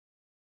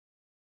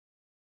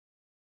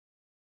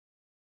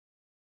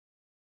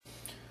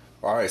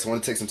Alright, so I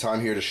want to take some time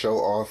here to show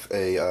off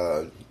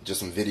a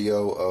just some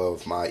video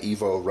of my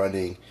Evo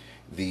running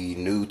the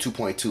new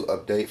 2.2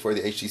 update for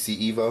the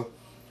HTC Evo.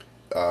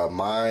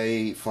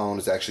 My phone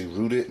is actually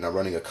rooted and I'm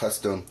running a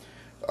custom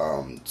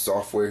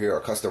software here, or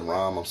custom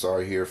ROM, I'm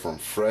sorry, here from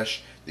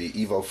Fresh, the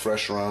Evo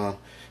Fresh ROM.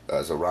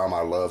 It's a ROM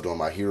I loved on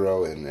my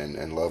Hero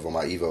and love on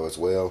my Evo as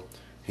well.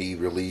 He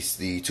released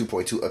the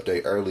 2.2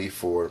 update early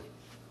for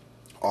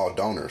all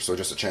donors, so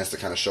just a chance to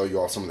kind of show you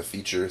all some of the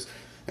features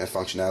and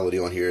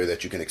functionality on here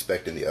that you can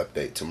expect in the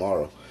update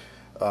tomorrow.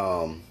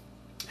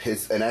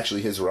 His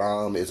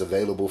ROM is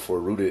available for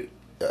rooted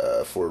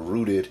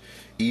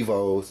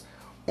Evos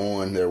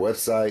on their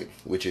website,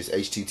 which is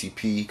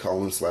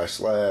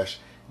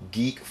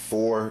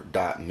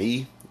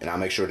http://geek4.me, and I'll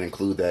make sure to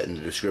include that in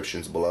the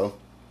descriptions below.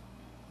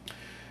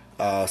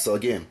 So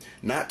again,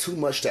 not too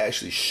much to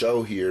actually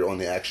show here on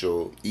the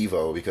actual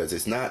Evo, because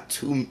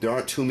there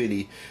aren't too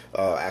many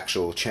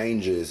actual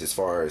changes as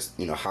far as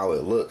how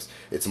it looks.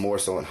 It's more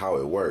so on how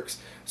it works.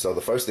 So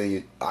the first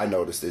thing I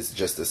noticed is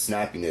just the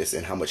snappiness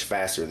and how much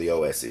faster the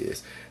OS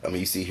is. I mean,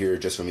 you see here,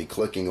 just from me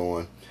clicking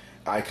on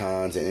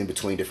icons and in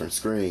between different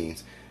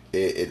screens,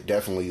 it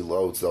definitely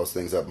loads those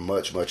things up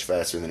much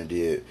faster than it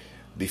did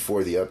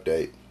before the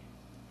update.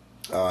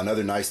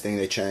 Another nice thing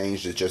they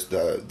changed is just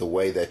the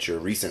way that your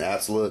recent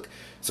apps look.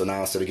 So now,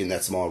 instead of getting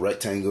that small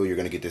rectangle, you're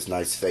going to get this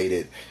nice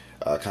faded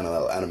kind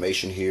of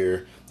animation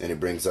here, and it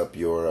brings up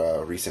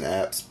your recent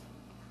apps.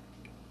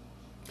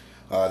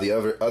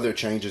 The other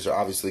changes are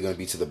obviously going to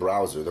be to the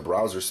browser. The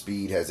browser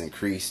speed has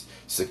increased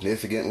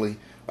significantly.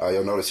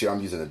 You'll notice here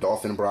I'm using the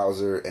Dolphin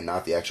browser and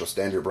not the actual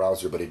standard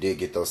browser, but it did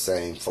get those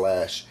same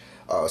Flash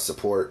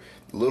support.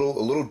 A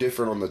little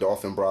different on the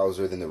Dolphin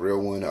browser than the real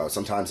one.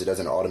 Sometimes it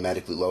doesn't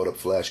automatically load up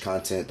Flash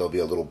content. There'll be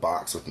a little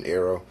box with an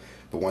arrow,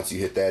 but once you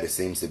hit that, it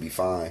seems to be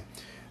fine.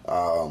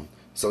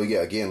 So yeah,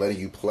 again, letting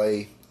you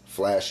play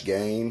Flash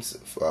games,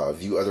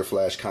 view other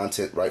Flash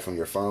content right from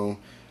your phone.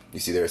 You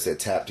see there it said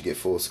tap to get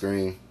full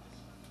screen.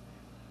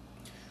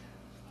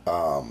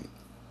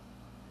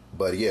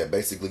 But yeah,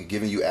 basically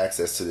giving you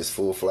access to this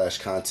full Flash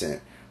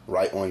content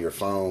right on your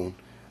phone.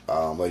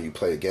 Letting you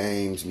play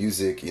games,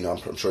 music,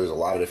 I'm sure there's a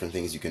lot of different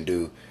things you can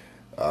do.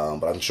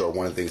 But I'm sure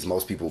one of the things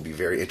most people will be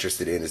very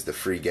interested in is the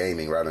free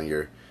gaming right on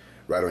your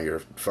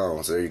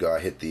phone. So there you go. I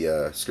hit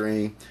the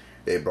screen.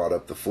 It brought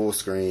up the full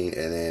screen,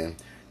 and then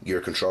your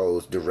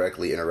controls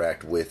directly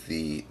interact with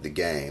the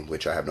game,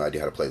 which I have no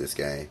idea how to play this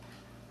game.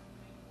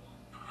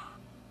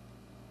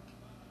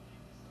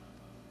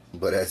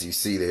 But as you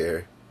see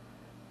there,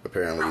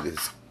 apparently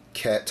this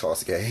cat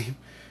toss game.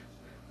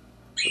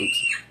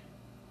 Oops.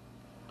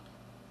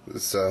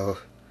 So,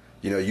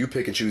 you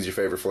pick and choose your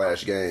favorite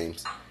Flash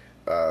games,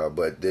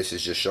 but this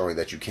is just showing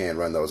that you can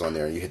run those on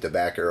there. And you hit the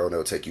back arrow, and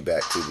it'll take you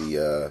back to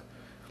the,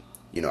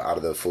 out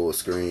of the full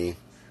screen.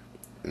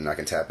 And I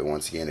can tap it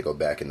once again to go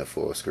back in the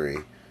full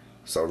screen.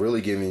 So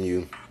really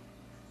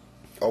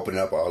opening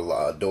up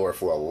a door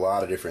for a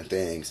lot of different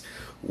things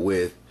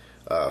with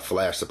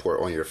Flash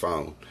support on your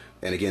phone.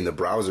 And again, the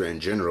browser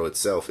in general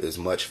itself is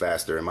much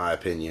faster, in my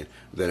opinion,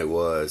 than it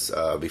was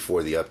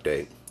before the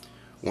update.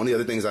 One of the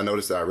other things I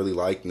noticed that I really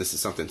like, and this is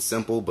something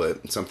simple,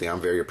 but something I'm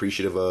very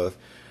appreciative of,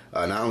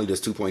 not only does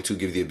 2.2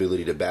 give you the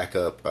ability to back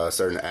up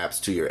certain apps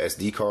to your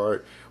SD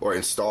card or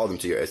install them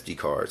to your SD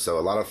card. So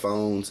a lot of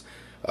phones,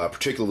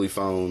 particularly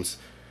phones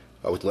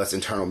with less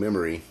internal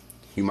memory,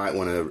 you might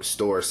want to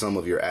store some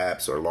of your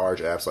apps or large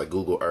apps like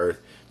Google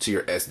Earth to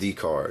your SD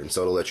card, and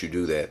so it'll let you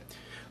do that.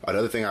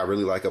 Another thing I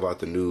really like about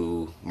the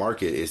new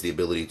market is the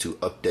ability to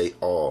update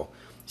all.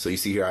 So you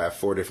see here I have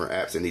 4 different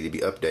apps that need to be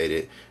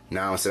updated.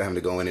 Now, instead of having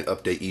to go in and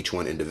update each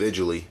one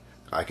individually,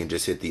 I can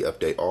just hit the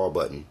update all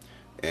button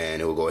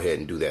and it will go ahead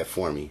and do that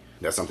for me.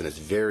 That's something that's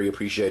very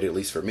appreciated, at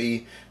least for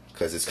me,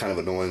 because it's kind of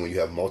annoying when you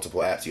have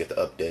multiple apps you have to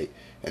update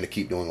and to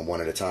keep doing them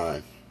one at a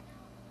time.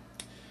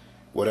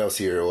 What else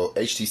here? Well,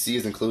 HTC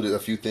has included a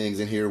few things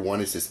in here.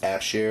 One is this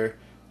app share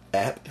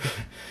app.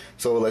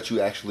 So it'll let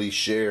you actually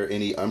share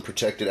any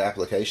unprotected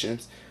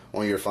applications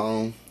on your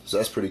phone. So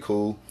that's pretty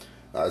cool.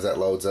 As that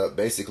loads up,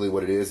 basically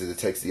what it is it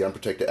takes the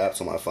unprotected apps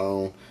on my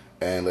phone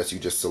and lets you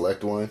just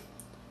select one,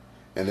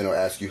 and then it'll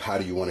ask you how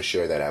do you want to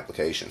share that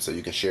application. So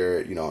you can share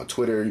it, on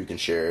Twitter, you can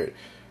share it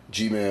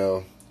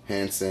Gmail,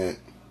 HandSent,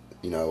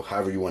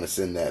 however you want to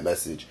send that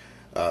message.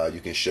 You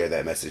can share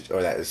that message,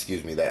 or that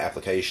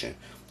application.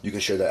 You can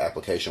share that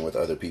application with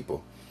other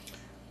people.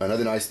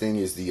 Another nice thing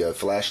is the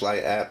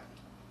flashlight app.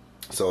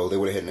 So they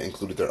went ahead and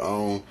included their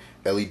own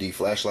LED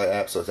flashlight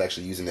app. So it's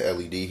actually using the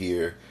LED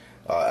here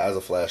as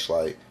a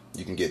flashlight.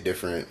 You can get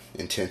different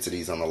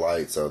intensities on the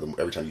light, so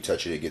every time you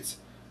touch it, it gets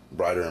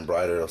brighter and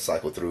brighter. It'll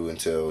cycle through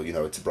until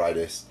it's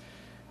brightest.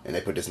 And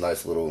they put this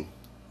nice little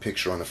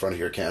picture on the front of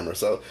your camera.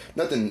 So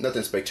nothing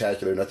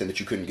spectacular, nothing that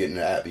you couldn't get in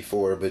the app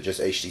before, but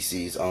just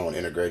HTC's own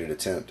integrated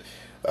attempt.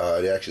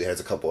 It actually has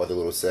a couple other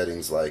little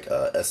settings like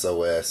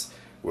SOS,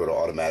 where it'll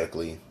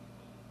automatically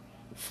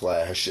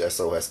flash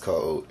SOS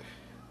code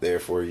there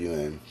for you,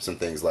 and some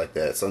things like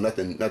that. So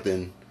nothing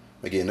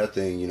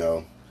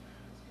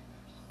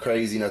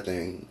crazy,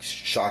 nothing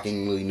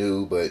shockingly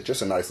new, but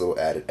just a nice little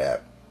added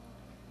app.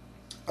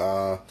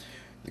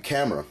 The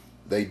camera,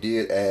 they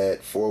did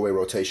add 4-way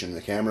rotation in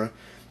the camera,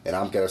 and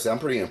I'm gonna say I'm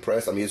pretty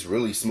impressed. I mean, it's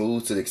really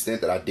smooth to the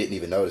extent that I didn't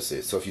even notice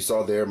it. So if you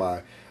saw there,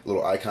 my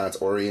little icons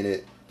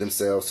oriented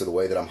themselves to the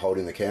way that I'm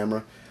holding the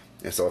camera,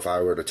 and so if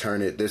I were to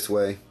turn it this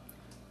way,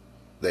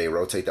 they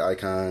rotate the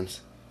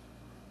icons,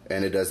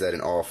 and it does that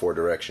in all 4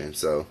 directions.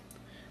 So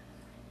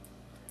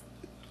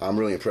I'm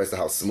really impressed at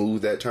how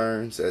smooth that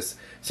turns. That's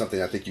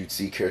something I think you'd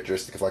see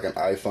characteristic of like an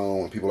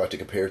iPhone when people like to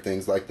compare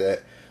things like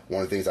that.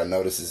 One of the things I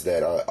noticed is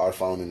that our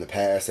phone in the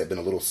past had been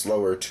a little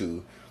slower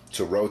to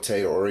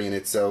rotate or orient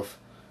itself.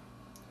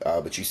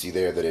 But you see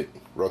there that it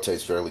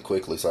rotates fairly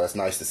quickly, so that's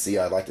nice to see.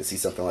 I'd like to see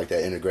something like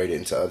that integrated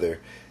into other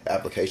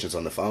applications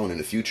on the phone in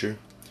the future.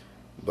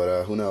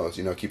 But who knows?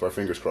 You know, keep our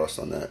fingers crossed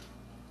on that.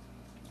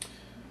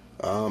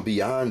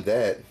 Beyond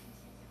that,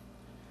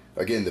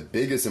 again, the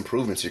biggest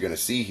improvements you're going to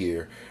see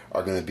here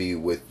are going to be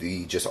with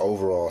the just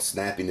overall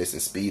snappiness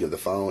and speed of the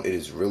phone. It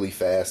is really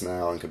fast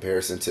now in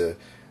comparison to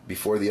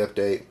before the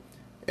update.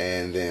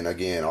 And then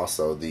again,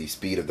 also the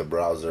speed of the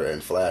browser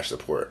and flash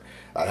support.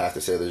 I'd have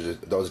to say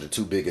those are the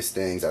 2 biggest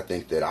things I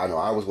think that I know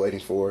I was waiting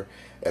for,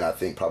 and I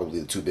think probably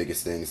the 2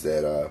 biggest things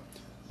that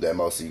that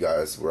most of you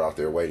guys were out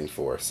there waiting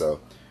for. So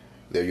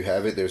there you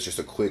have it. There's just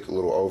a quick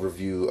little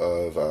overview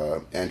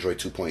of Android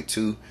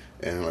 2.2,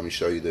 and let me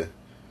show you the,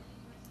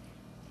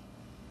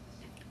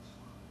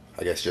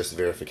 I guess, just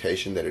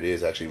verification that it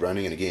is actually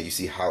running. And again, you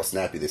see how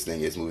snappy this thing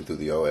is moving through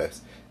the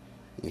OS.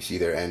 You see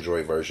their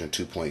Android version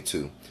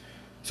 2.2.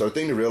 So the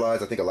thing to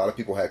realize, I think a lot of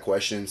people had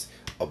questions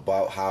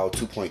about how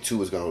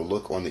 2.2 is going to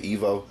look on the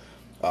Evo.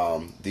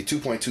 The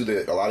 2.2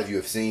 that a lot of you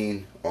have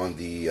seen on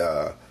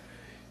the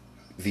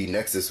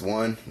Nexus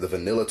 1, the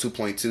vanilla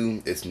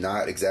 2.2, it's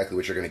not exactly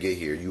what you're going to get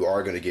here. You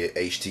are going to get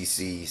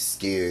HTC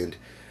skinned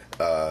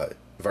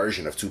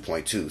version of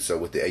 2.2, so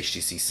with the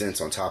HTC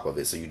Sense on top of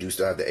it. So you do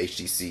still have the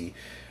HTC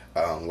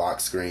lock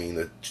screen,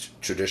 the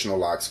traditional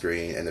lock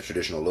screen, and the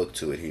traditional look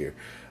to it here.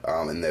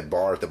 And that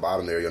bar at the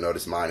bottom there, you'll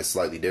notice mine is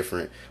slightly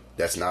different.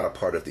 That's not a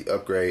part of the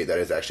upgrade. That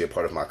is actually a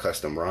part of my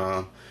custom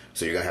ROM.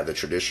 So you're going to have the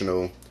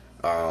traditional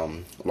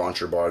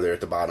launcher bar there at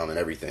the bottom and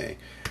everything.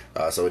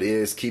 So it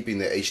is keeping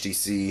the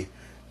HTC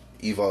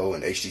Evo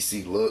and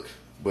HTC look,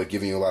 but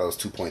giving you a lot of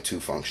those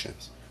 2.2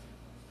 functions.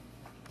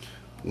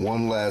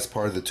 One last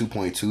part of the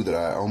 2.2 that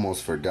I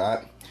almost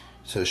forgot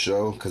to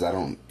show because I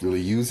don't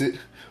really use it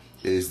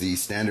is the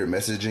standard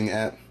messaging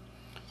app.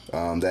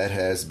 That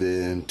has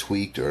been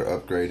tweaked or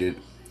upgraded.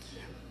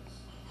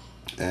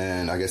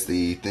 And I guess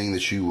the thing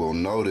that you will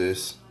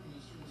notice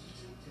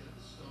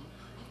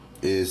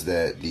is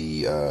that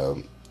the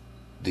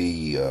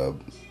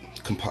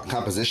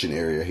composition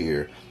area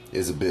here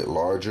is a bit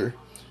larger,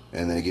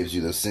 and then it gives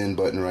you the send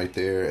button right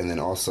there, and then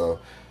also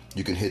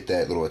you can hit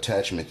that little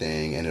attachment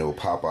thing and it will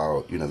pop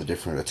out, you know, the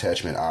different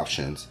attachment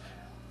options,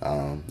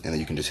 and then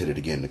you can just hit it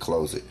again to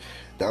close it.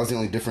 That was the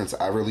only difference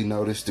I really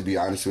noticed, to be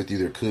honest with you.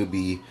 There could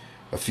be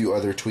a few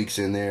other tweaks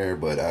in there,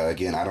 but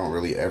again, I don't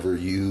really ever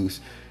use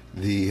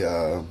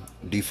the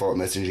default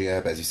messaging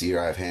app. As you see here,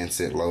 I have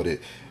Handset loaded,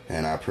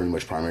 and I pretty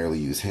much primarily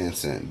use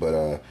Handset,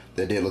 but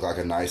that did look like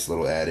a nice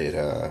little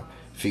added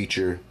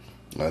feature.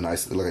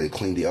 Nice, look like it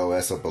cleaned the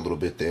OS up a little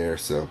bit there.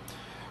 So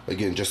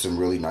again, just some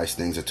really nice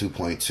things at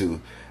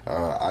 2.2.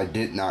 I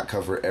did not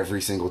cover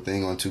every single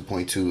thing on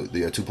 2.2,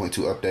 the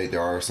 2.2 update.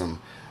 There are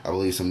some, I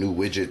believe, some new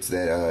widgets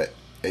that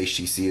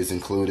HTC has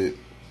included,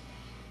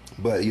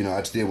 but you know, I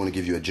just did want to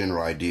give you a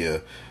general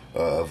idea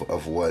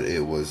of what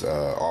it was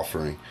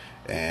offering,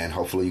 and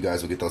hopefully you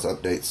guys will get those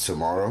updates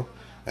tomorrow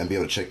and be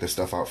able to check this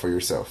stuff out for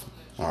yourself.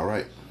 All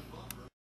right.